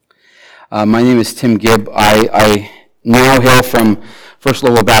My name is Tim Gibb. I now hail from First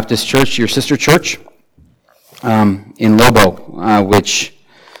Lobo Baptist Church, your sister church, in Lobo, which,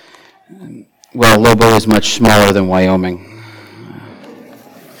 well, Lobo is much smaller than Wyoming.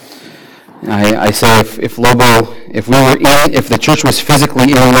 I say if the church was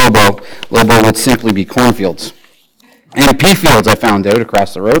physically in Lobo, Lobo would simply be cornfields. And pea fields, I found out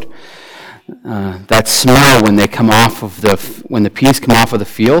across the road. That smell when the peas come off of the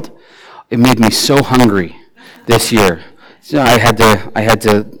field, it made me so hungry this year. So I had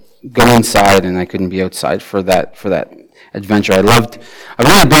to go inside, and I couldn't be outside for that adventure. I've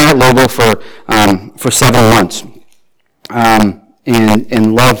only been at Lobo for 7 months,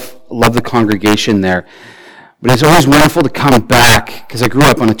 and love the congregation there. But it's always wonderful to come back, because I grew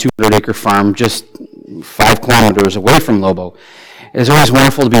up on a 200-acre farm just 5 kilometers away from Lobo. It's always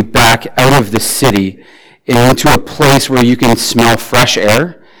wonderful to be back out of the city and into a place where you can smell fresh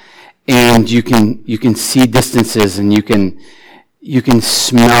air, and you can see distances, and you can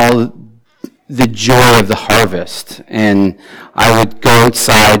smell the joy of the harvest. And I would go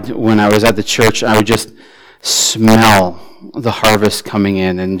outside when I was at the church, and I would just smell the harvest coming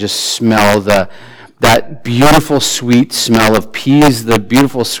in, and just smell that beautiful sweet smell of peas, the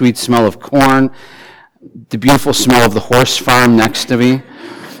beautiful sweet smell of corn, the beautiful smell of the horse farm next to me.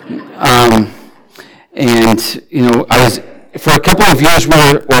 And I was, for a couple of years,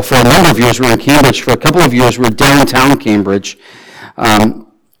 for a number of years we were in Cambridge. For a couple of years we were downtown Cambridge. A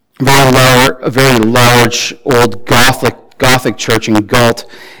very large old Gothic church in Galt,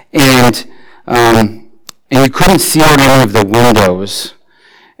 and you couldn't see out any of the windows,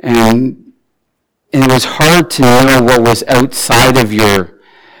 and it was hard to know what was outside of your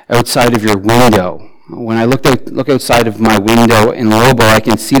window. When I look outside of my window in Lobo, I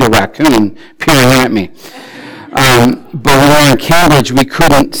can see the raccoon peering at me. But when we were in Cambridge,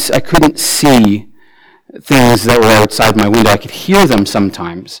 I couldn't see things that were outside my window. I could hear them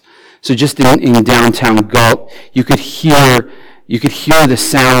sometimes. So just in downtown Galt, you could hear the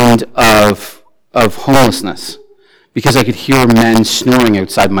sound of homelessness, because I could hear men snoring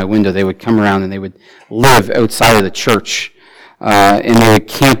outside my window. They would come around and they would live outside of the church, and they would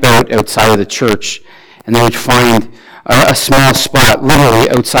camp out outside of the church, and they would find a small spot literally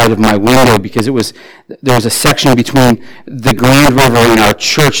outside of my window, because there was a section between the Grand River and our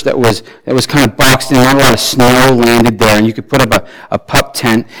church that was kind of boxed in. Not a lot of snow landed there, and you could put up a pup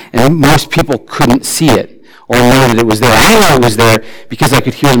tent, and most people couldn't see it or know that it was there. I knew it was there because I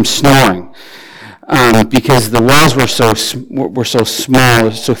could hear them snoring, because the walls were so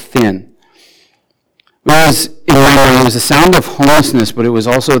small, so thin. It was the sound of homelessness, but it was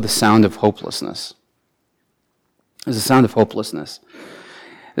also the sound of hopelessness. It was a sound of hopelessness.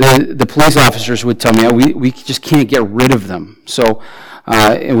 The police officers would tell me, we just can't get rid of them. So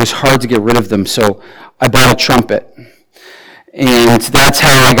it was hard to get rid of them. So I bought a trumpet. And that's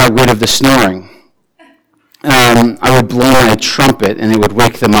how I got rid of the snoring. I would blow my trumpet, and it would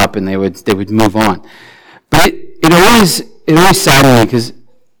wake them up, and they would move on. But it always saddened me, because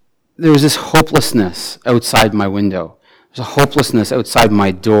there was this hopelessness outside my window. There's a hopelessness outside my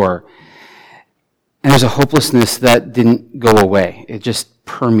door. And there's a hopelessness that didn't go away. It just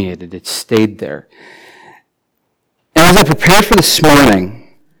permeated. It stayed there. And as I prepared for this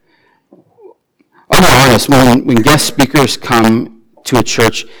morning, I'll be honest, when guest speakers come to a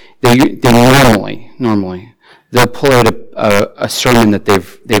church, they normally, they'll pull out a sermon that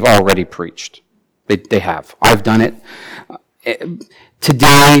they've already preached. They have. I've done it.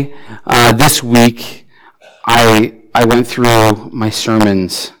 Today, this week, I went through my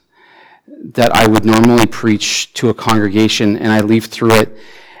sermons that I would normally preach to a congregation, and I leafed through it,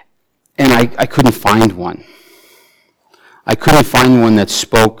 and I couldn't find one. I couldn't find one that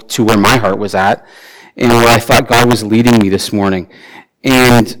spoke to where my heart was at and where I thought God was leading me this morning.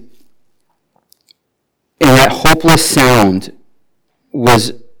 And that hopeless sound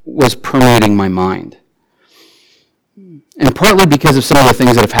was permeating my mind. And partly because of some of the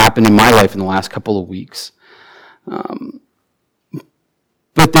things that have happened in my life in the last couple of weeks.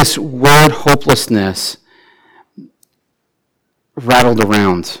 But this word hopelessness rattled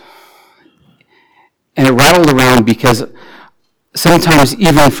around. And it rattled around because sometimes,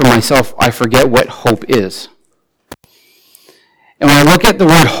 even for myself, I forget what hope is. And when I look at the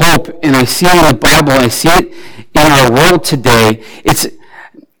word hope, and I see it in the Bible, I see it in our world today,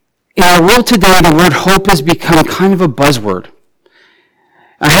 the word hope has become kind of a buzzword.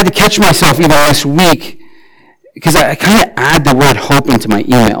 I had to catch myself even last week, because I kind of add the word hope into my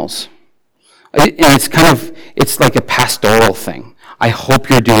emails. And it's like a pastoral thing. I hope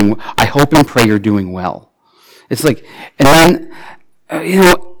and pray you're doing well. It's like, and then,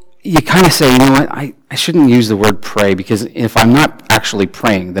 you kind of say, you know what, I shouldn't use the word pray, because if I'm not actually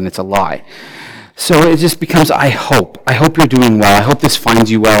praying, then it's a lie. So it just becomes, I hope you're doing well. I hope this finds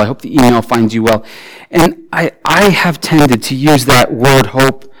you well. I hope the email finds you well. And I have tended to use that word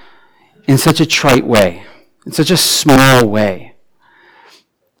hope in such a trite way, in such a small way.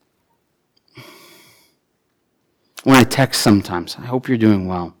 When I text sometimes, I hope you're doing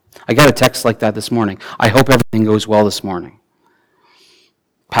well. I got a text like that this morning. I hope everything goes well this morning.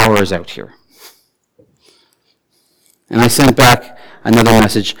 Power is out here. And I sent back another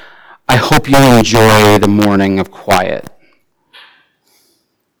message. I hope you enjoy the morning of quiet.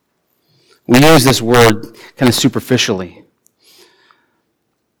 We use this word kind of superficially.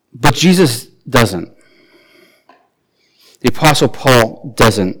 But Jesus doesn't. The Apostle Paul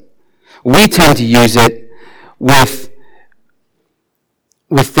doesn't. We tend to use it with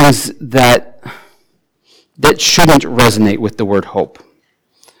things that shouldn't resonate with the word hope.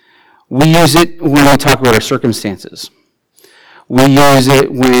 We use it when we talk about our circumstances. We use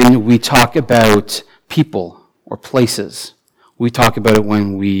it when we talk about people or places. We talk about it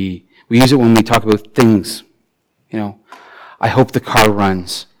when we use it when we talk about things. You know, I hope the car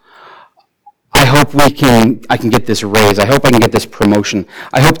runs. I hope I can get this raise. I hope I can get this promotion.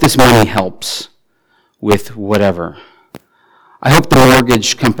 I hope this money helps with whatever. I hope the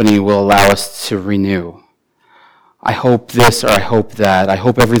mortgage company will allow us to renew. I hope this or I hope that. I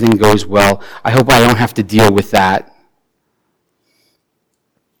hope everything goes well. I hope I don't have to deal with that.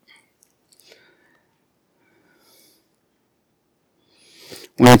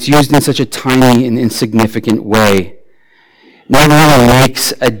 When it's used in such a tiny and insignificant way, not only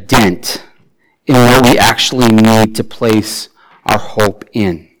makes a dent in what we actually need to place our hope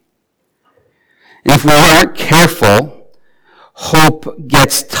in. And if we aren't careful, hope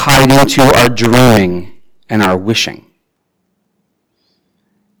gets tied into our dreaming and our wishing.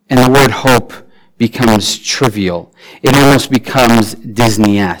 And the word hope becomes trivial. It almost becomes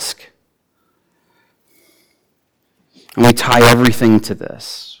Disney-esque. And we tie everything to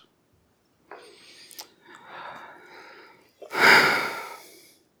this.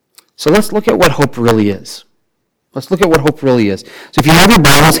 So let's look at what hope really is. Let's look at what hope really is. So if you have your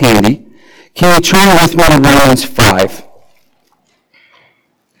Bibles handy, can you turn with me to Romans 5?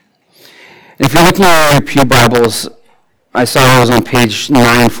 And if you're looking at your pew Bibles, I saw it was on page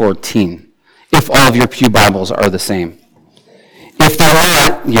 914. If all of your pew Bibles are the same. If they're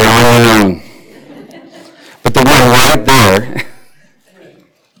not, you're on your own. But the one right there,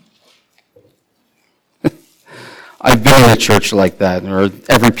 I've been in a church like that, or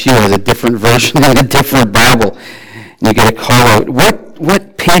every pew has a different version and a different Bible. And you get a call out,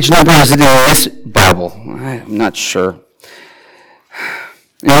 what page number is it in this Bible? I'm not sure.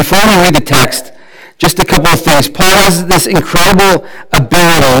 And before we read the text, just a couple of things. Paul has this incredible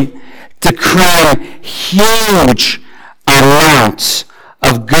ability to cram huge amounts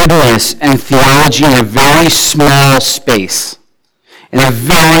of goodness and theology in a very small space. In a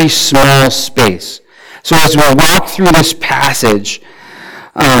very small space. So as we walk through this passage,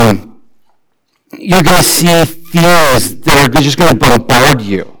 you're going to see themes that are just going to bombard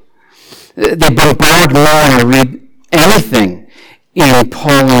you. They bombard me when I read anything in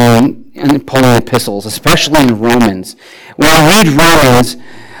Pauline epistles, especially in Romans. When I read Romans,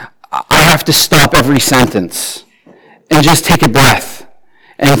 I have to stop every sentence and just take a breath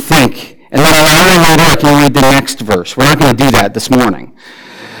and think. And then an hour later, I can read the next verse. We're not going to do that this morning.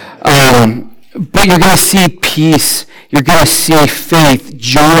 But you're going to see peace. You're going to see faith,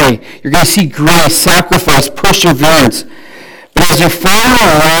 joy. You're going to see grace, sacrifice, perseverance. But as you're following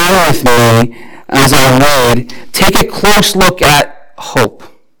along with me, as I read, take a close look at hope.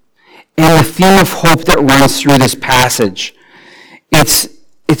 And the theme of hope that runs through this passage. It's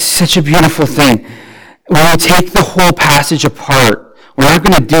such a beautiful thing. When we take the whole passage apart, we're not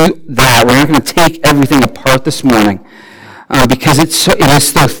going to do that. We're not going to take everything apart this morning because it is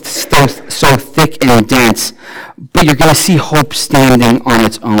so thick and dense. But you're going to see hope standing on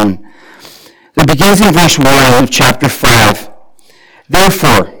its own. It begins in verse 1 of chapter 5.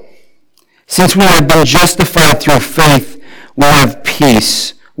 Therefore, since we have been justified through faith, we have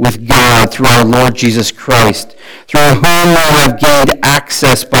peace with God through our Lord Jesus Christ, through whom we have gained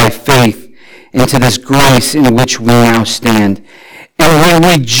access by faith into this grace in which we now stand. And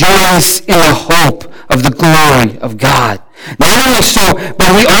we rejoice in the hope of the glory of God. Not only so,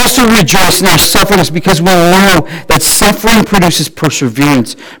 but we also rejoice in our sufferings because we know that suffering produces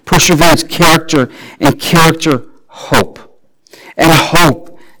perseverance, perseverance, character, and character, hope. And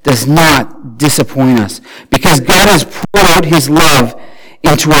hope does not disappoint us because God has poured out his love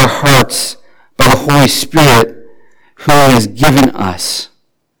into our hearts by the Holy Spirit who he has given us.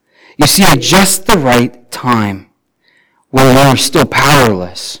 You see, at just the right time, when we were still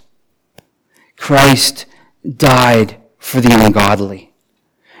powerless, Christ died for the ungodly.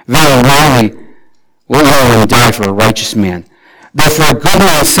 Very rarely will anyone die for a righteous man. Though for a good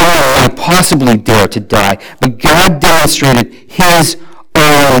man, someone might possibly dare to die. But God demonstrated his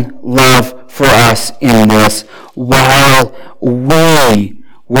own love for us in this. While we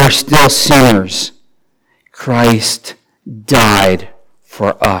were still sinners, Christ died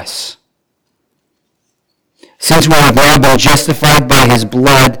for us. Since we have now been justified by his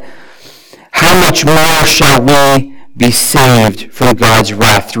blood, how much more shall we be saved from God's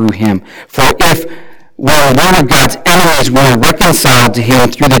wrath through him? For if while one of God's enemies we were reconciled to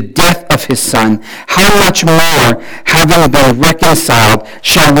him through the death of his Son, how much more, having been reconciled,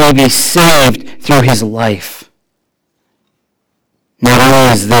 shall we be saved through his life? Not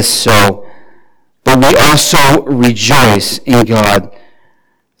only is this so, but we also rejoice in God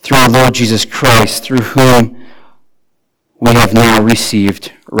through our Lord Jesus Christ, through whom we have now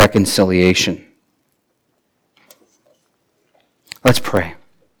received reconciliation. Let's pray.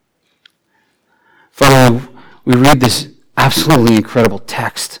 Father, we read this absolutely incredible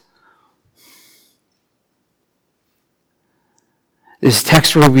text. This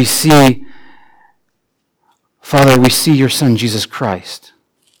text where we see, Father, we see your Son, Jesus Christ.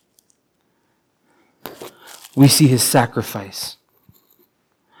 We see his sacrifice.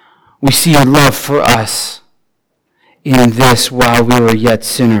 We see your love for us. In this, while we were yet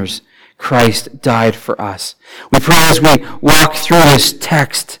sinners, Christ died for us. We pray as we walk through this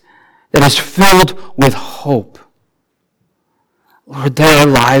text that is filled with hope, Lord, that our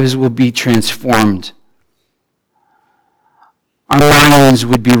lives will be transformed. Our minds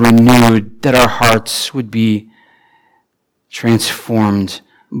would be renewed, that our hearts would be transformed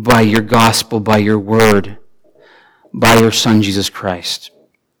by your gospel, by your word, by your Son, Jesus Christ.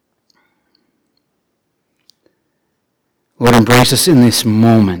 Lord, embrace us in this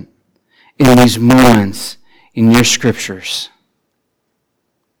moment, in these moments, in your scriptures.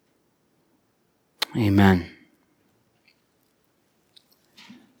 Amen.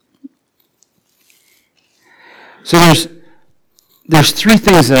 So there's three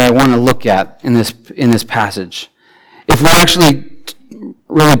things that I want to look at in this passage. If we actually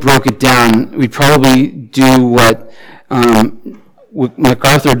really broke it down, we'd probably do what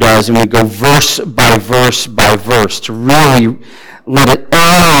MacArthur does, and we go verse by verse by verse to really let it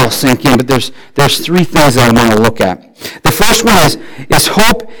all sink in. But there's three things that I want to look at. The first one is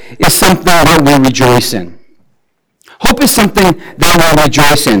hope is something that we rejoice in. Hope is something that we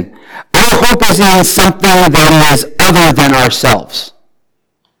rejoice in. Our hope is in something that is other than ourselves.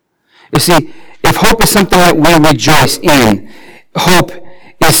 You see, if hope is something that we rejoice in, hope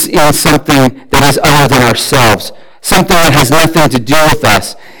is in something that is other than ourselves, something that has nothing to do with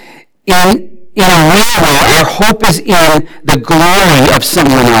us. In a real way, our hope is in the glory of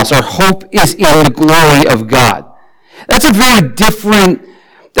someone else. Our hope is in the glory of God. That's a very different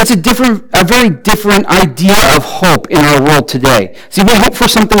idea of hope in our world today. See, we hope for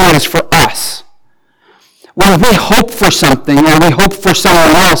something that is for us. When we hope for something and we hope for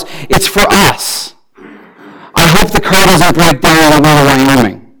someone else, it's for us. I hope the car doesn't break down on the way to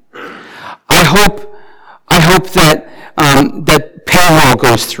Wyoming. I hope that that payroll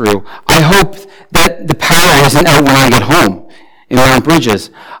goes through. I hope that the power isn't out when I get home in Mount Bridges.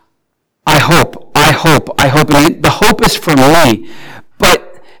 I hope. And the hope is for me.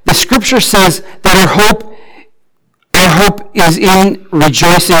 But the scripture says that our hope is in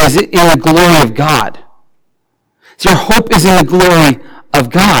rejoicing, is in the glory of God. So our hope is in the glory of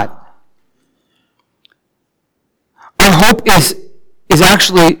God. Our hope is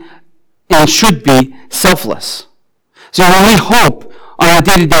actually and should be selfless. So when we hope on a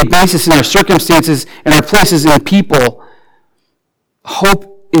day-to-day basis in our circumstances and our places and people,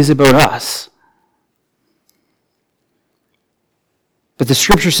 hope is about us. But the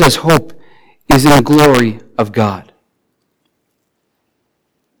scripture says hope is in the glory of God.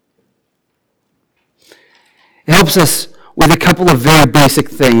 It helps us with a couple of very basic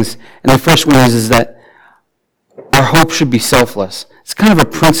things. And the first one is that our hope should be selfless. It's kind of a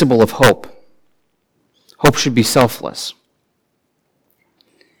principle of hope. Hope should be selfless.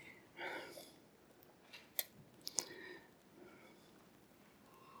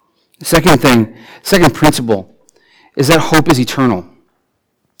 The second principle is that hope is eternal.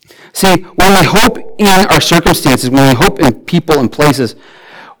 See, when we hope in our circumstances, when we hope in people and places,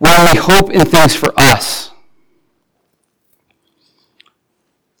 when we hope in things for us,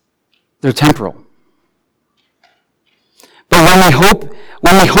 they're temporal. But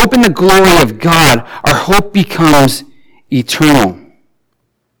when we hope in the glory of God, our hope becomes eternal.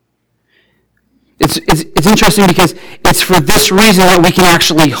 It's interesting because it's for this reason that we can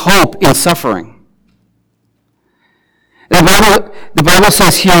actually hope in suffering. The Bible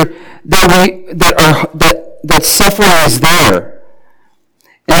says here that suffering is there,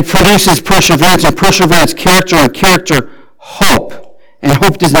 and it produces perseverance, and perseverance, character, and character, hope. And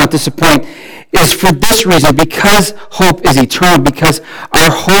hope does not disappoint. Is for this reason, because hope is eternal, because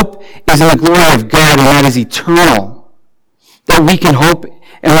our hope is in the glory of God, and that is eternal, that we can hope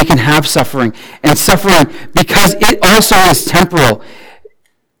and we can have suffering. And suffering, because it also is temporal,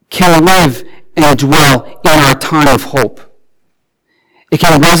 can live and dwell in our time of hope. It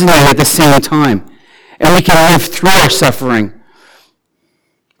can resonate at the same time. And we can live through our suffering,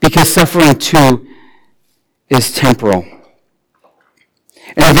 because suffering too is temporal.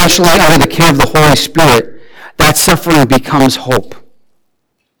 And eventually, under the care of the Holy Spirit, that suffering becomes hope.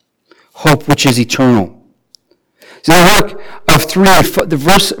 Hope which is eternal. So the work of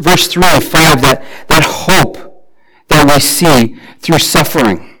verse 3 and 5, that hope that we see through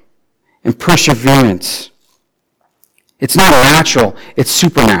suffering and perseverance, it's not natural, it's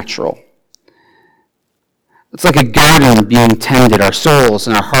supernatural. It's like a garden being tended, our souls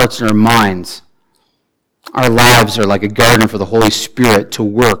and our hearts and our minds. Our lives are like a garden for the Holy Spirit to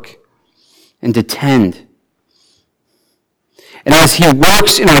work and to tend. And as He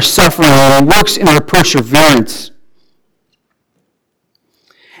works in our suffering, and He works in our perseverance,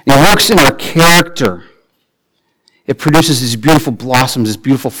 and He works in our character, it produces these beautiful blossoms, this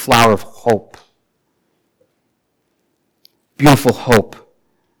beautiful flower of hope. Beautiful hope.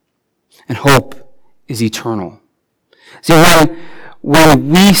 And hope is eternal. See, when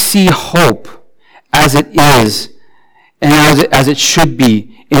we see hope as it is, and as it should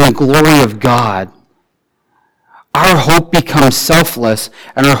be, in the glory of God, our hope becomes selfless,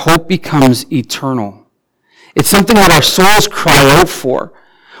 and our hope becomes eternal. It's something that our souls cry out for.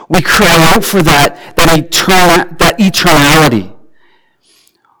 We cry out for that eternality.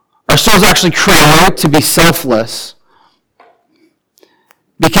 Our souls actually cry out to be selfless,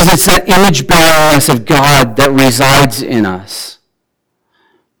 because it's that image-bearingness of God that resides in us.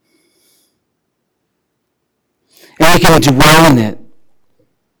 And we can dwell in it.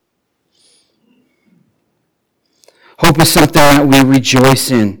 Hope is something that we rejoice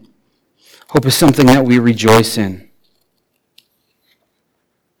in. Hope is something that we rejoice in.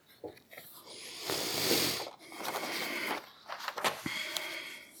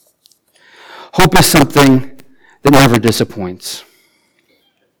 Hope is something that never disappoints.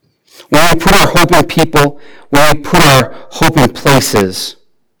 When we put our hope in people, when we put our hope in places.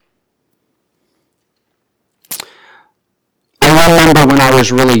 I remember when I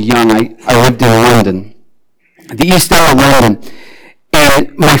was really young, I lived in London, the East End of London,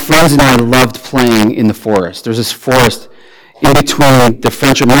 and my friends and I loved playing in the forest. There's this forest in between the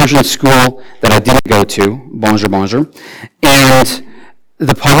French immersion school that I didn't go to, bonjour, and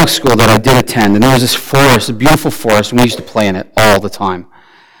the public school that I did attend. And there was this forest, a beautiful forest, and we used to play in it all the time.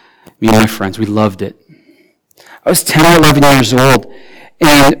 Me and my friends, we loved it. I was 10 or 11 years old,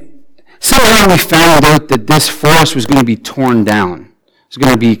 and somehow we found out that this forest was going to be torn down. It was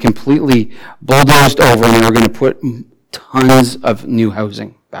going to be completely bulldozed over, and they were going to put tons of new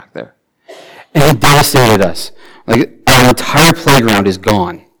housing back there. And it devastated us. Like, our entire playground is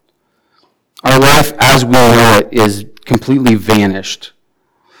gone. Our life as we know it is completely vanished.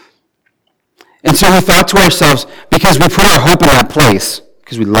 And so we thought to ourselves, because we put our hope in that place,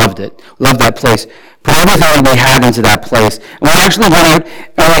 because we loved it, loved that place, put everything that we had into that place. And we actually went out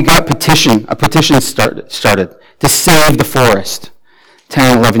and we got a petition started to save the forest.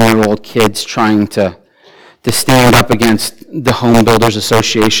 10 and 11-year-old kids trying to stand up against the Home Builders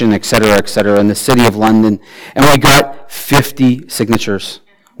Association, et cetera, in the city of London. And we got 50 signatures.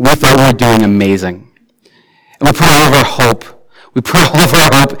 We thought we were doing amazing. And we put all of our hope. We put all of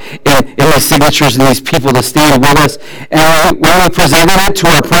our hope in these signatures and these people to stand with us. And when we presented it to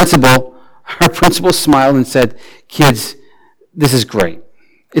our principal smiled and said, "Kids, this is great.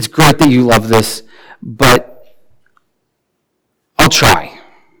 It's great that you love this, but I'll try."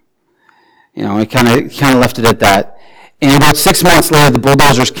 You know, I kind of left it at that. And about 6 months later, the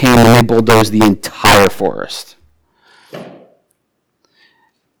bulldozers came and they bulldozed the entire forest.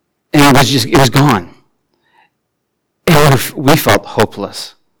 And it was gone. And we felt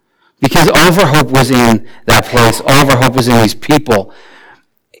hopeless. Because all of our hope was in that place. All of our hope was in these people.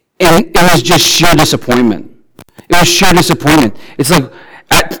 And it was just sheer disappointment. It was sheer disappointment. It's like,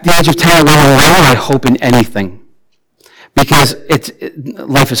 at the age of 10 or 11, why would I hope in anything? Because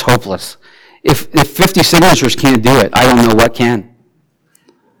life is hopeless. If 50 signatures can't do it, I don't know what can.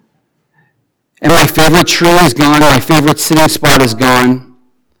 And my favorite tree is gone. My favorite sitting spot is gone.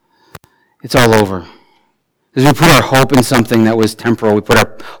 it's all over. Because we put our hope in something that was temporal. We put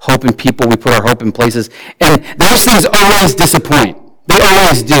our hope in people. We put our hope in places. And those things always disappoint. They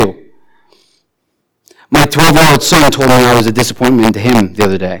always do. My 12-year-old son told me I was a disappointment to him the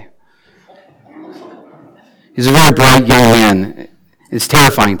other day. He's a very bright young man. It's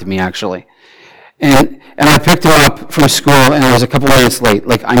terrifying to me, actually. And I picked him up from school, and I was a couple minutes late.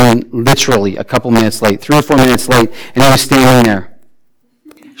 Like, I mean, literally a couple minutes late. 3 or 4 minutes late, and he was standing there,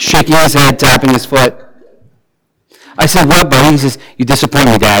 shaking his head, tapping his foot. I said, "What, buddy?" He says, "You disappoint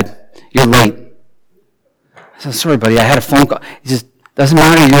me, Dad. You're late." I said, "Sorry, buddy, I had a phone call." He says, "Doesn't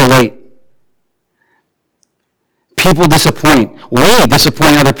matter, you're late." People disappoint. We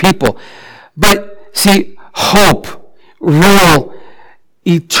disappoint other people. But, see, hope, real,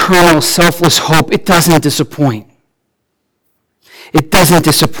 eternal, selfless hope, it doesn't disappoint. It doesn't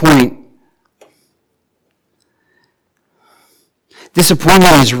disappoint.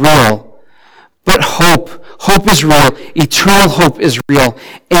 Disappointment is real, but hope is real. Eternal hope is real,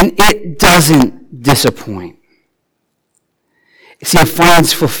 and it doesn't disappoint. See, it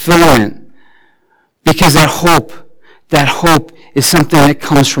finds fulfillment because that hope is something that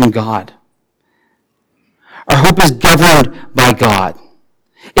comes from God. Our hope is governed by God.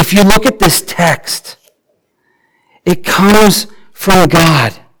 If you look at this text, it comes from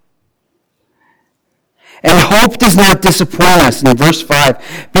God. And hope does not disappoint us in verse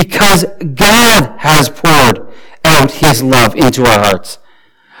 5 because God has poured out his love into our hearts.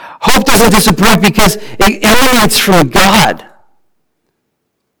 Hope doesn't disappoint because it emanates from God.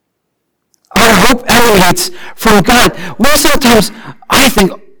 Our hope emanates from God. We sometimes, I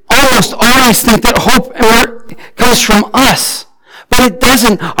think, almost always think that hope comes from us. But it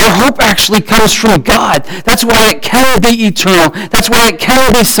doesn't. Our hope actually comes from God. That's why it can be eternal. That's why it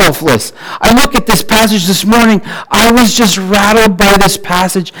can be selfless. I look at this passage this morning. I was just rattled by this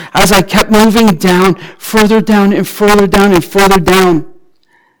passage as I kept moving down, further down and further down and further down.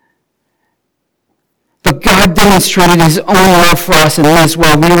 But God demonstrated his own love for us in this: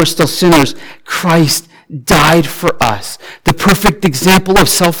 while we were still sinners, Christ died for us. The perfect example of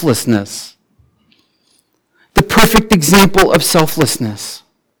selflessness. The perfect example of selflessness.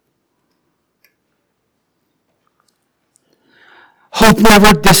 Hope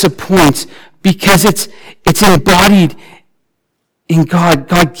never disappoints because it's embodied in God.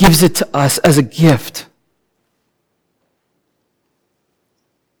 God gives it to us as a gift.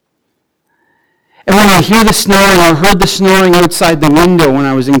 And when I hear the snoring, I heard the snoring outside the window when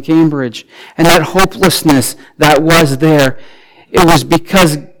I was in Cambridge, and that hopelessness that was there, it was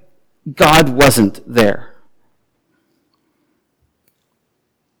because God wasn't there.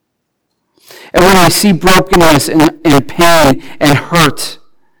 And when I see brokenness and pain and hurt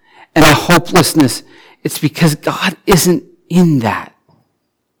and a hopelessness, it's because God isn't in that.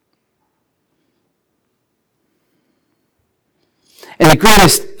 And the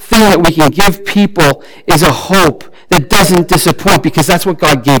greatest thing that we can give people is a hope that doesn't disappoint, because that's what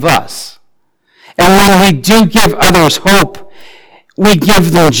God gave us. And when we do give others hope, we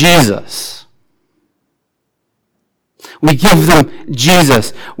give them Jesus. We give them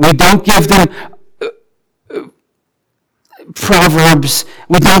Jesus. We don't give them proverbs.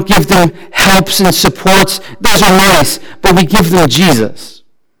 We don't give them helps and supports. Those are nice, but we give them Jesus.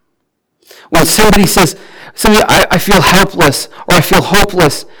 When somebody says, I feel helpless or I feel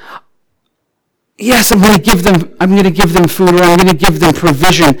hopeless, yes, I'm going to give them food, or I'm going to give them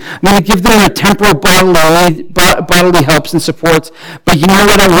provision. I'm going to give them their temporal bodily helps and supports. But you know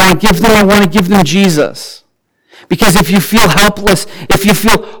what I want to give them? I want to give them Jesus. Because if you feel helpless, if you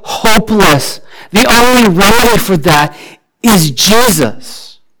feel hopeless, the only remedy for that is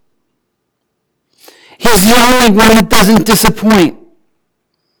Jesus. He's the only one that doesn't disappoint.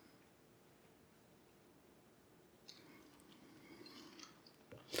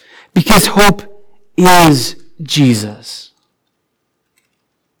 Because hope is Jesus.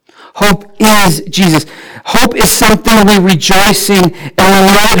 Hope is Jesus. Hope is something we rejoice in, and we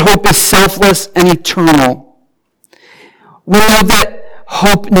know that hope is selfless and eternal. We know that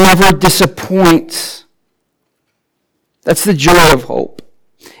hope never disappoints. That's the joy of hope.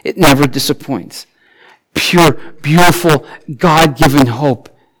 It never disappoints. Pure, beautiful, God-given hope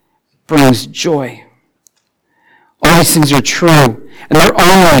brings joy. All these things are true, and they're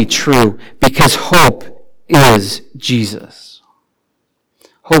only true because hope is Jesus.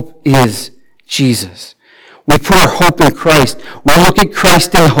 Hope is Jesus. We put our hope in Christ. We look at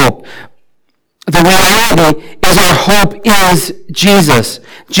Christ in hope. The reality is our hope is Jesus.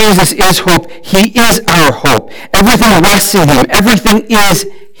 Jesus is hope. He is our hope. Everything rests in him. Everything is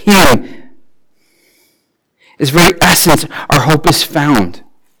him. His very essence, our hope is found.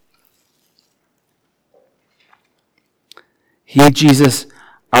 He, Jesus,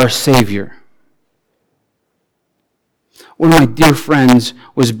 our Savior. One of my dear friends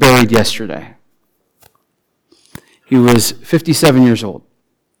was buried yesterday. He was 57 years old.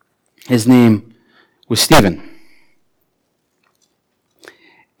 His name was Stephen.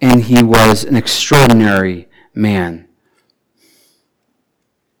 And he was an extraordinary man.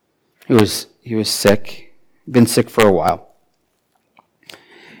 He was sick, been sick for a while.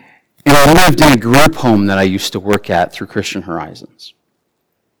 And I lived in a group home that I used to work at through Christian Horizons.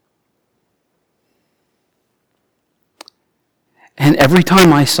 And every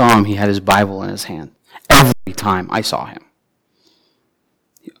time I saw him, he had his Bible in his hand. Every time I saw him.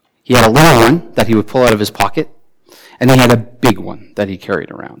 He had a little one that he would pull out of his pocket, and he had a big one that he carried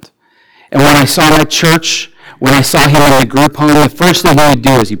around. And when I saw him at church, when I saw him in the group home, the first thing he would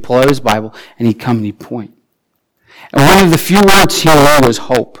do is he'd pull out his Bible, and he'd come and he'd point. And one of the few words he knew was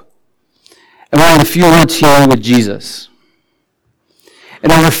hope. And one of the few words he knew was Jesus.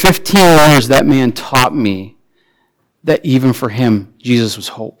 And over 15 years, that man taught me that even for him, Jesus was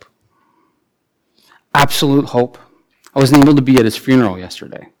hope. Absolute hope. I wasn't able to be at his funeral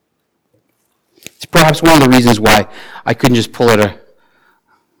yesterday. It's perhaps one of the reasons why I couldn't just pull out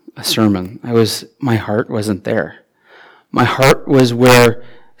a sermon. My heart wasn't there. My heart was where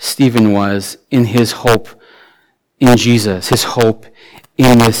Stephen was in his hope in Jesus, his hope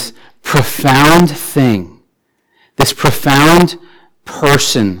in this profound thing, this profound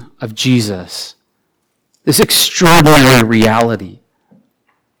person of Jesus, this extraordinary reality.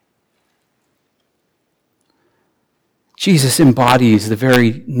 Jesus embodies the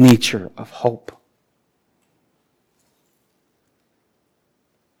very nature of hope.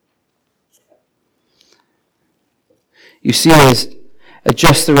 You see, at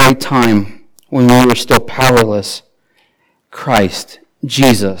just the right time, when we were still powerless, Christ,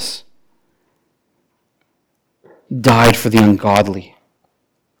 Jesus, died for the ungodly.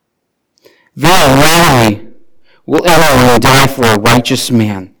 Very rarely will anyone die for a righteous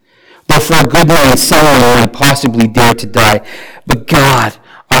man, though for a good man someone might possibly dare to die. But God,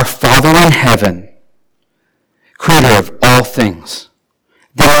 our Father in heaven, creator of all things,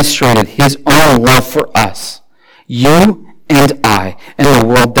 demonstrated his own love for us, you and I, and the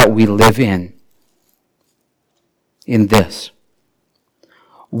world that we live in this.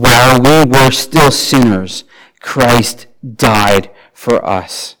 While we were still sinners, Christ died for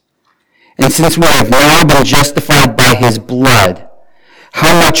us. And since we have now been justified by his blood,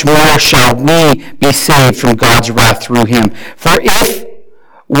 how much more shall we be saved from God's wrath through him? For if,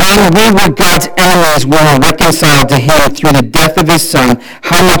 when we were God's enemies, we were reconciled to him through the death of his Son,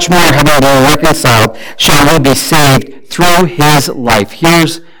 how much more, having been reconciled, shall we be saved through his life?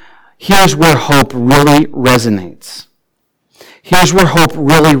 Here's where hope really resonates. Here's where hope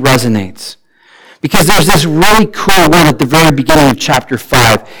really resonates. Because there's this really cool word at the very beginning of chapter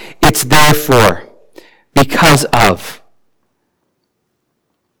 5. It's therefore, because of.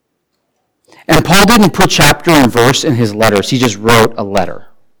 And Paul didn't put chapter and verse in his letters. He just wrote a letter.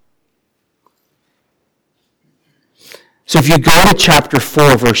 So if you go to chapter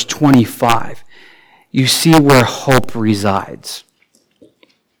 4, verse 25, you see where hope resides.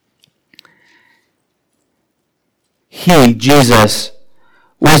 He, Jesus,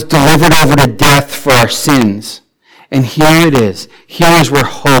 was delivered over to death for our sins. And here it is. Here is where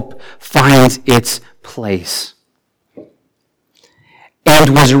hope finds its place.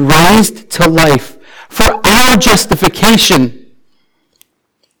 And was raised to life for our justification.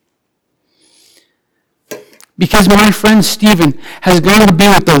 Because my friend Stephen has gone to be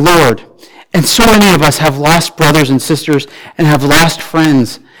with the Lord. And so many of us have lost brothers and sisters and have lost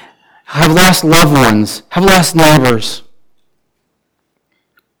friends, have lost loved ones, have lost neighbors.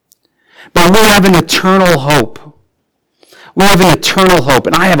 But we have an eternal hope. We have an eternal hope,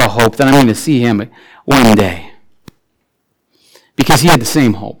 and I have a hope that I'm going to see him one day. Because he had the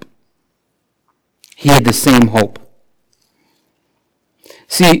same hope. He had the same hope.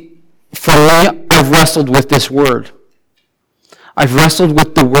 See, for me, I've wrestled with this word. I've wrestled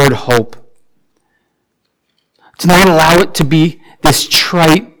with the word hope. To not allow it to be this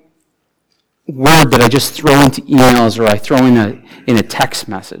trite word that I just throw into emails or I throw in a text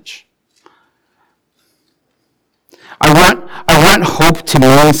message. I want hope to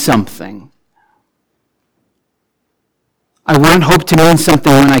mean something. I want hope to mean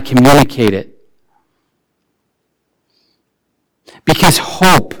something when I communicate it. Because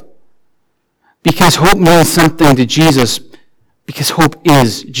hope means something to Jesus, because hope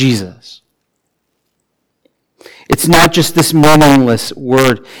is Jesus. It's not just this meaningless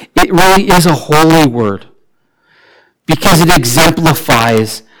word. It really is a holy word, because it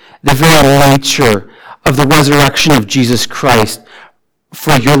exemplifies the very nature of the resurrection of Jesus Christ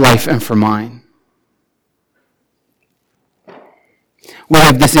for your life and for mine. We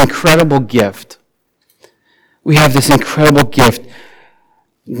have this incredible gift. We have this incredible gift,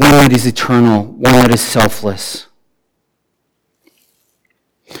 one that is eternal, one that is selfless,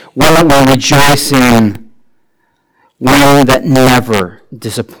 one that we'll rejoice in, one that never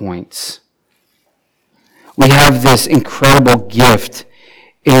disappoints. We have this incredible gift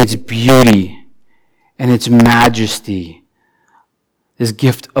in its beauty and its majesty, this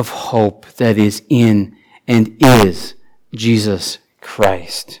gift of hope that is in and is Jesus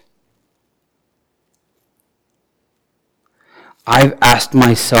Christ. I've asked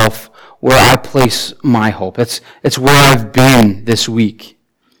myself where I place my hope. It's where I've been this week.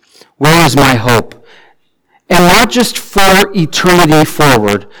 Where is my hope? And not just for eternity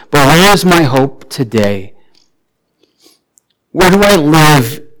forward, but where is my hope today? Where do I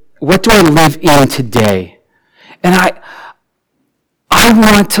live? What do I live in today? And I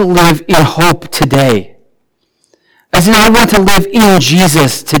want to live in hope today. As in, I want to live in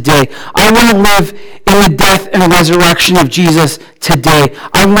Jesus today. I want to live in the death and resurrection of Jesus today.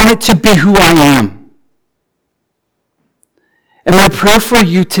 I want it to be who I am. And my prayer for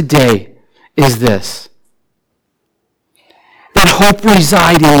you today is this: that hope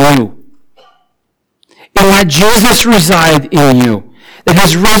reside in you. And that Jesus reside in you. That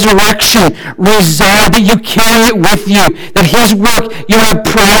his resurrection reside, that you carry it with you. That his work you have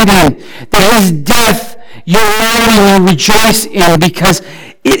pride in. That his death you learn and rejoice in, because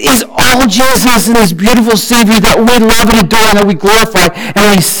it is all Jesus and his beautiful Savior that we love and adore and that we glorify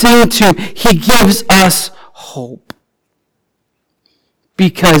and we sing to. He gives us hope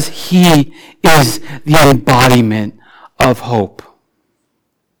because he is the embodiment of hope.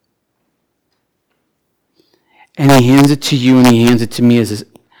 And he hands it to you and he hands it to me as this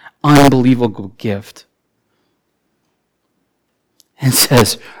unbelievable gift and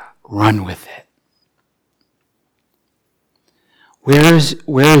says, run with it.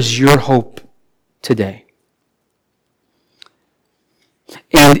 Where is your hope today?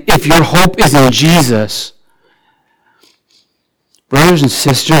 And if your hope is in Jesus, brothers and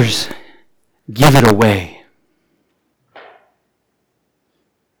sisters, give it away.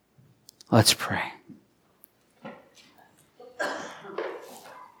 Let's pray.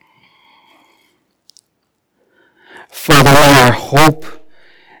 Father, let our hope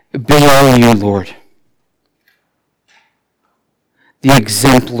be in you, Lord. The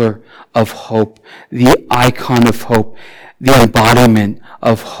exemplar of hope, the icon of hope, the embodiment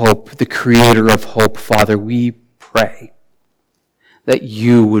of hope, the creator of hope. Father, we pray that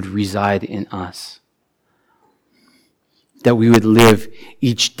you would reside in us, that we would live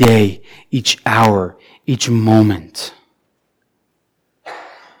each day, each hour, each moment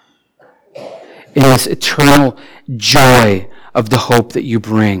in this eternal joy of the hope that you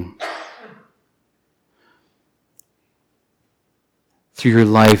bring through your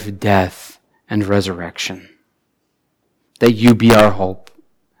life, death, and resurrection. That you be our hope.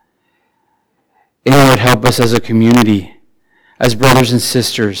 And Lord, help us as a community, as brothers and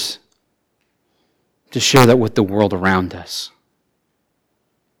sisters, to share that with the world around us.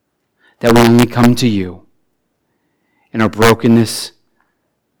 That we only come to you in our brokenness,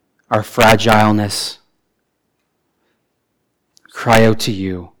 our fragileness, cry out to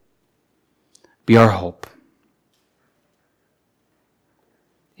you. Be our hope.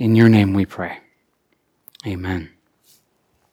 In your name we pray. Amen.